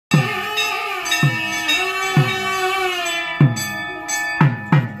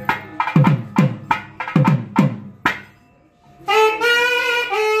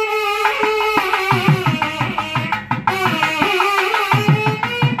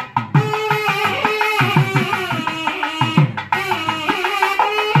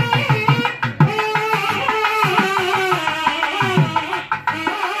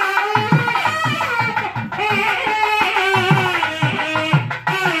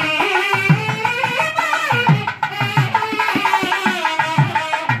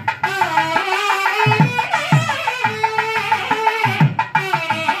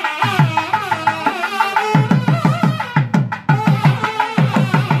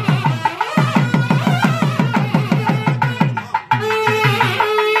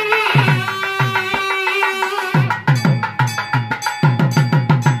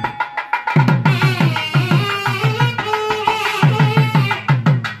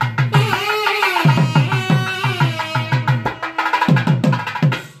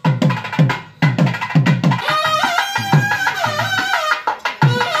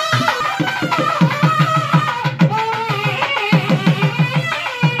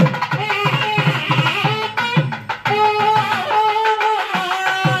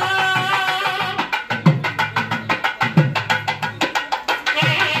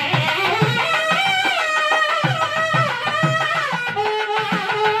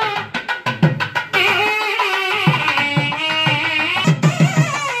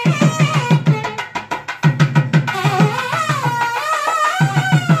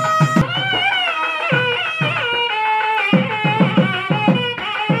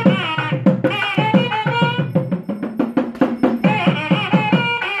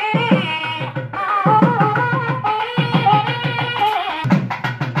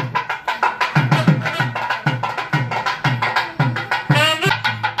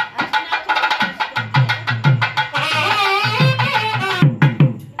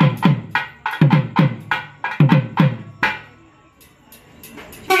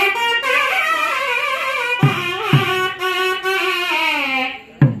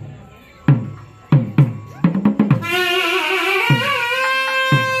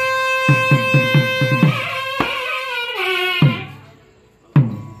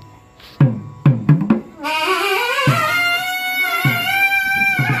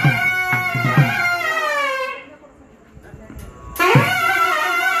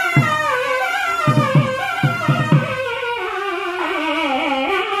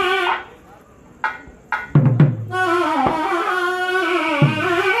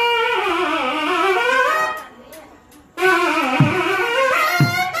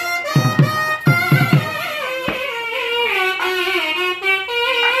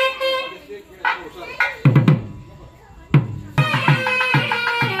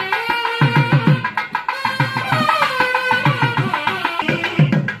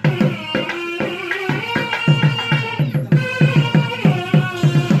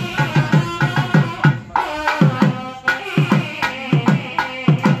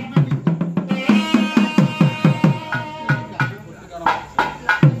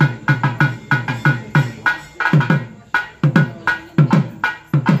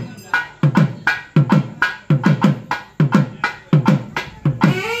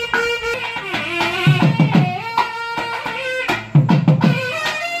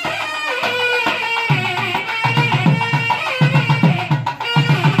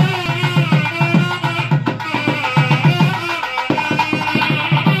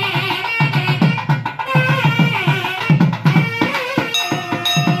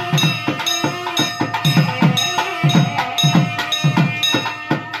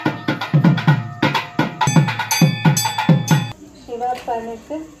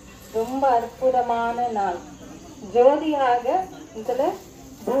ரொம்ப அற்புதமான நாள். ஜோதியாக இதுல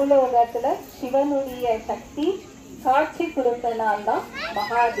பூலோகத்துல சிவனுடைய சக்தி காட்சி கொடுத்த நாள் தான்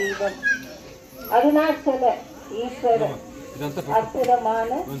மகாதீபம். அருணாச்சல ஈஸ்வரர் அற்புதமான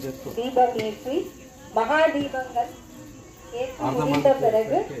தீபம் ஏற்றி மகாதீபங்கள் ஏற்றி முடிந்த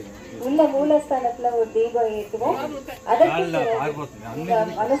பிறகு உள்ள மூலஸ்தானத்துல ஒரு தீபம் ஏற்றுவோம். அதற்கு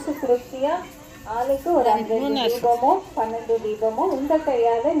பிறகு மனசு திருப்தியா ஆளுக்கு ஒரு 5 தீபமோ 12 தீபமோ உங்க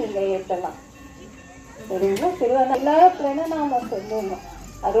கையால நீங்க ஏற்றலாம். சரிங்களா? திருவண்ணா பிரணநாமம் சொல்லணும்.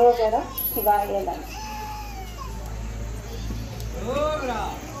 அரோகரா சிவாய நமः.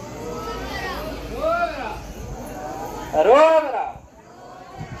 அரோகரா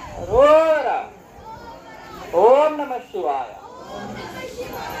அரோகரா. ஓம் நம சிவாய.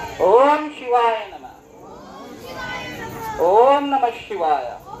 ஓம் சிவாய நம. ஓம் நம சிவாய.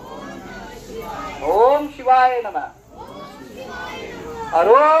 ஓம் சிவாய நம.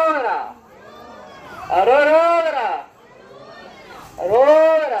 அரோகரா அரோகரா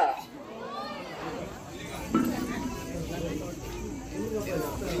அரோகரா.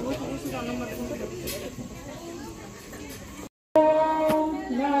 ஓம்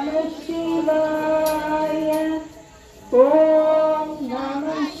நம சிவாய. ஓம் நம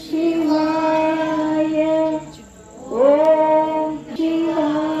சிவாய. ஓம்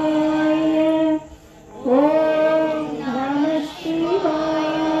சிவாய. ஓம் நம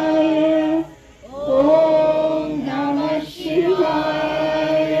சிவாய. ஓம் நம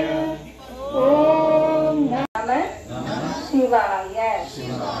சிவாய. ஓம் நம சிவாய.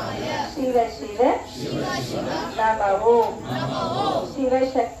 சிவ சிவ நமோ.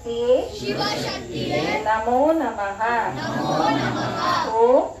 சிவசக்தியே நமோ நமஹ.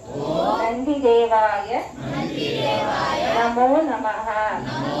 ஓம் நந்தி தேவாய நமோ நமஹ.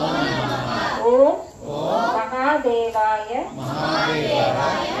 ஓம் மகாதேவாய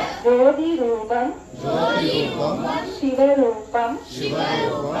ஜோதி ரூபம் சிவரூபம்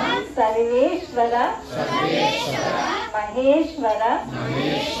சர்வேஸ்வர மகேஸ்வர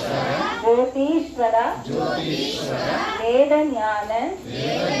ஜோதீஸ்வர வேத ஞான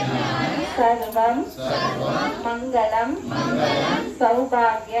சர்வம் மங்களம்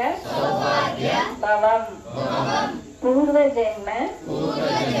சௌபாக்ய பவம். பூர்வ ஜென்ம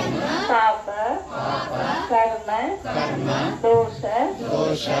பாப கர்ம தோஷ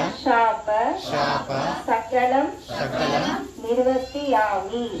சாப சகலம்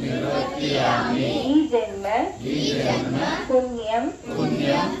நிவர்த்தியாமி. ஈ ஜென்ம புண்ணியம்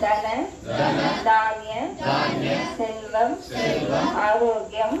தன தானிய செல்வம்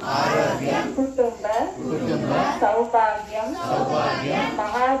ஆரோக்கியம் குடும்ப சௌபாகியம்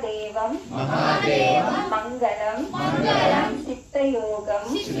மகாதேவம் மங்களம் சித்தயோகம்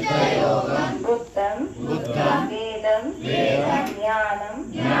புத்தம் வேதம் ஞானம்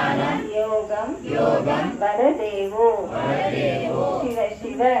யோகம் வரதேவோ. சிவ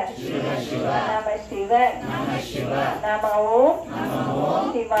சிவ நம சிவ நமோ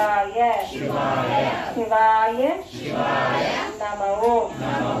சிவாய சிவாய நமோ.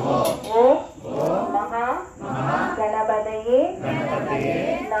 ஓம் மகா கணபதயே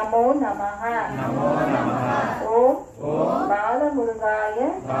நமோ நமஹ. ஓம் பாலமுருகாய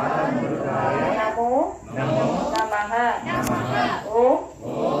நமோ நமஹ. ஓம்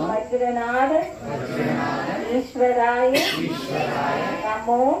வஜ்ரநாத ஈஸ்வராய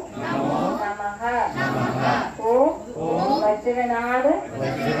நமோ நமஹ. ஓம் வஜ்ரநாத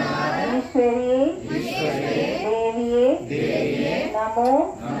ஈஸ்வரியே தேவியே நமோ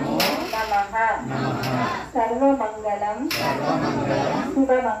நமஹ. சர்வமங்கலம்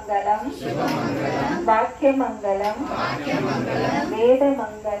சுபமங்கலம் வாக்கியமங்கலம்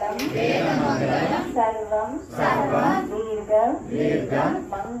வேதமங்கலம் சர்வம் தீர்க்க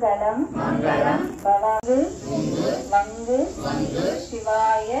மங்களம் பவங்கு வங்கு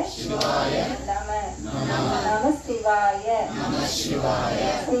சிவாய நம. நம சிவாய.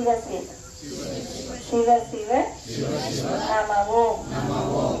 சிவ சிவ சிவ நமோ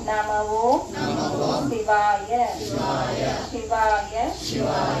நமோ சிவாய சிவாய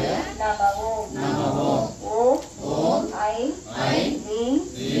நமோ. ஓம் I V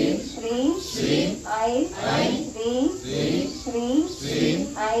Sri I V Sri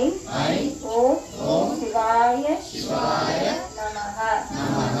ஐ ஓம் சிவாய நமஹ.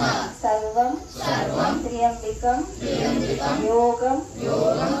 சர்வம் त्र्यंबिकं योगं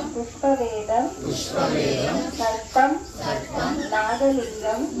पुष्पवेदं सर्पं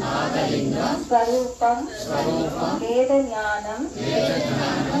नागलिंगं स्वरूपं वेदज्ञानं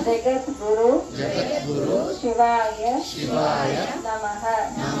जगद्गुरु शिवाय नमः।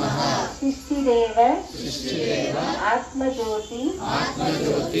 शिष्टिदेव आत्मज्योति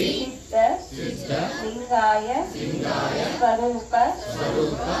सिद्ध लिंगाय स्वरूप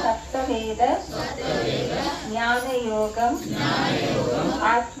सप्तवेद ज्ञानयोगं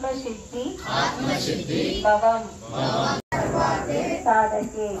आत्मसिद्धि भवम्।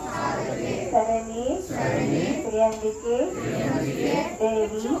 साधके शरण्ये त्र्यंबिके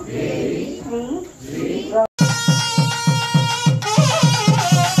Devi Shri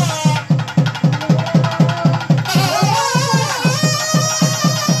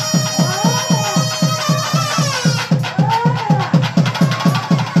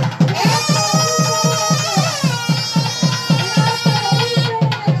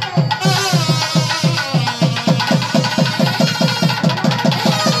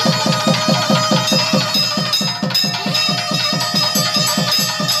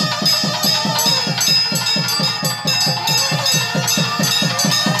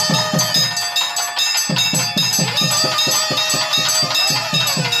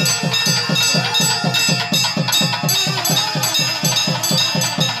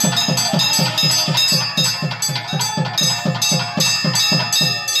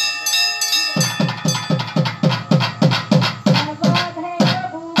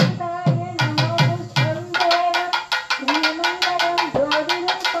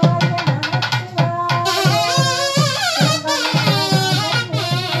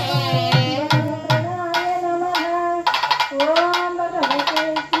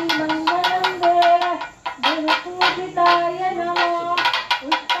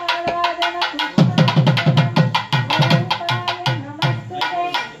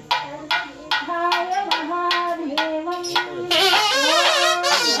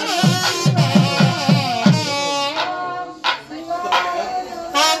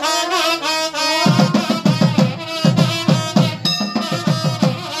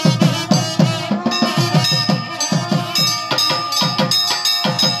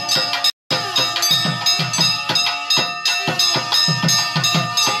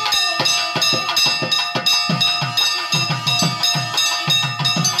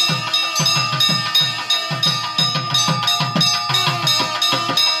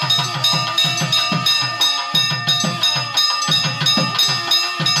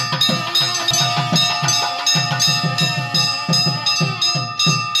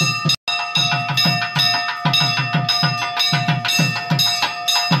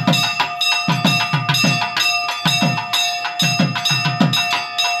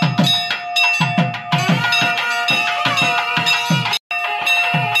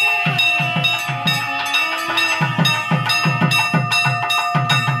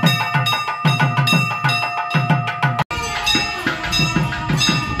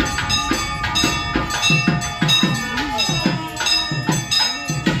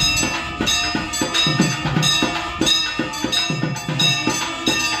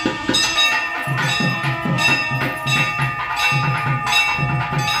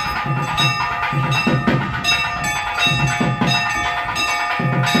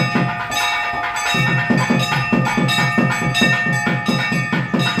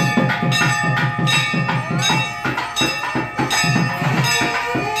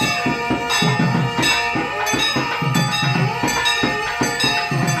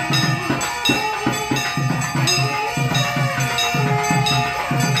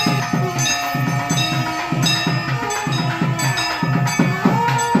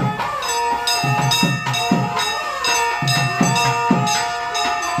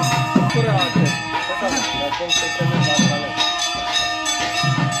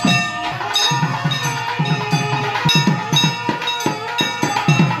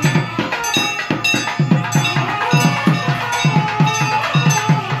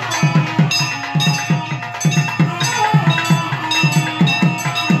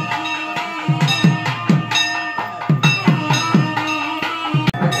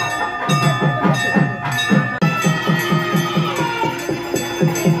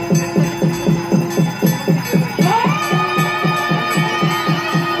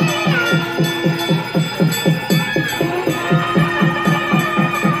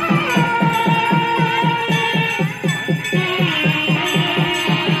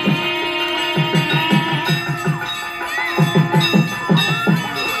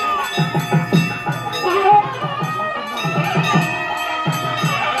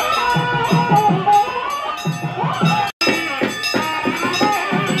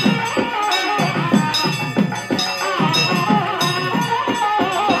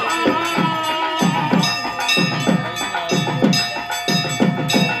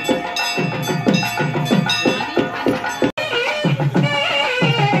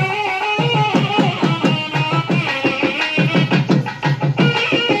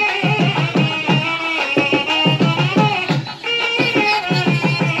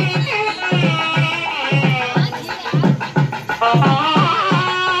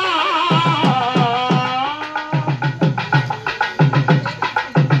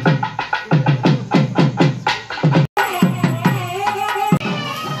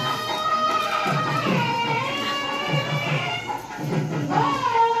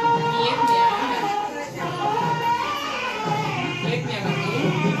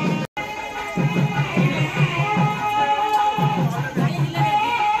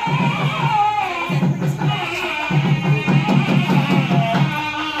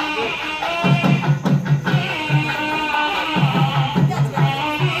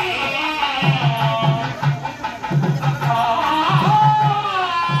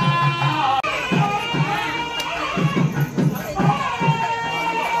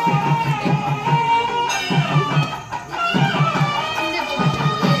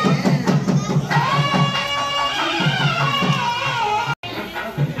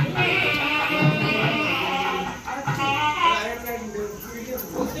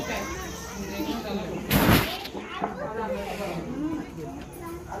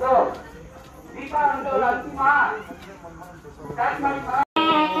So, deepam narasimha. That's my